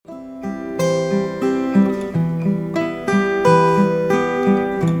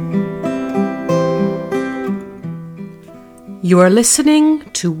You are listening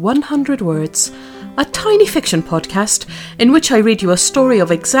to 100 Words, a tiny fiction podcast in which I read you a story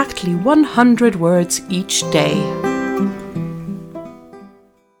of exactly 100 words each day.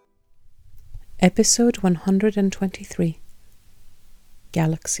 Episode 123.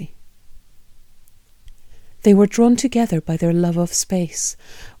 Galaxy. They were drawn together by their love of space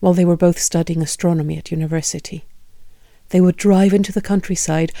while they were both studying astronomy at university. They would drive into the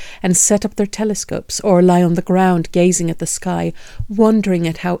countryside and set up their telescopes or lie on the ground gazing at the sky, wondering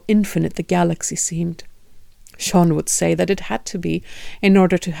at how infinite the galaxy seemed. Sean would say that it had to be in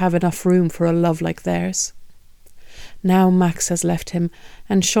order to have enough room for a love like theirs. Now Max has left him,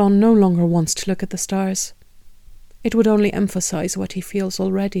 and Sean no longer wants to look at the stars. It would only emphasize what he feels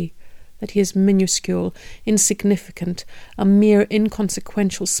already, that he is minuscule, insignificant, a mere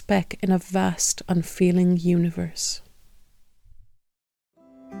inconsequential speck in a vast, unfeeling universe.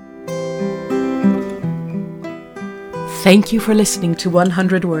 Thank you for listening to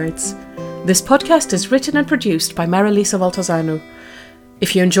 100 Words. This podcast is written and produced by Marilisa Valtazano.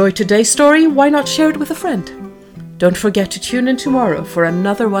 If you enjoyed today's story, why not share it with a friend? Don't forget to tune in tomorrow for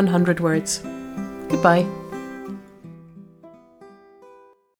another 100 Words. Goodbye.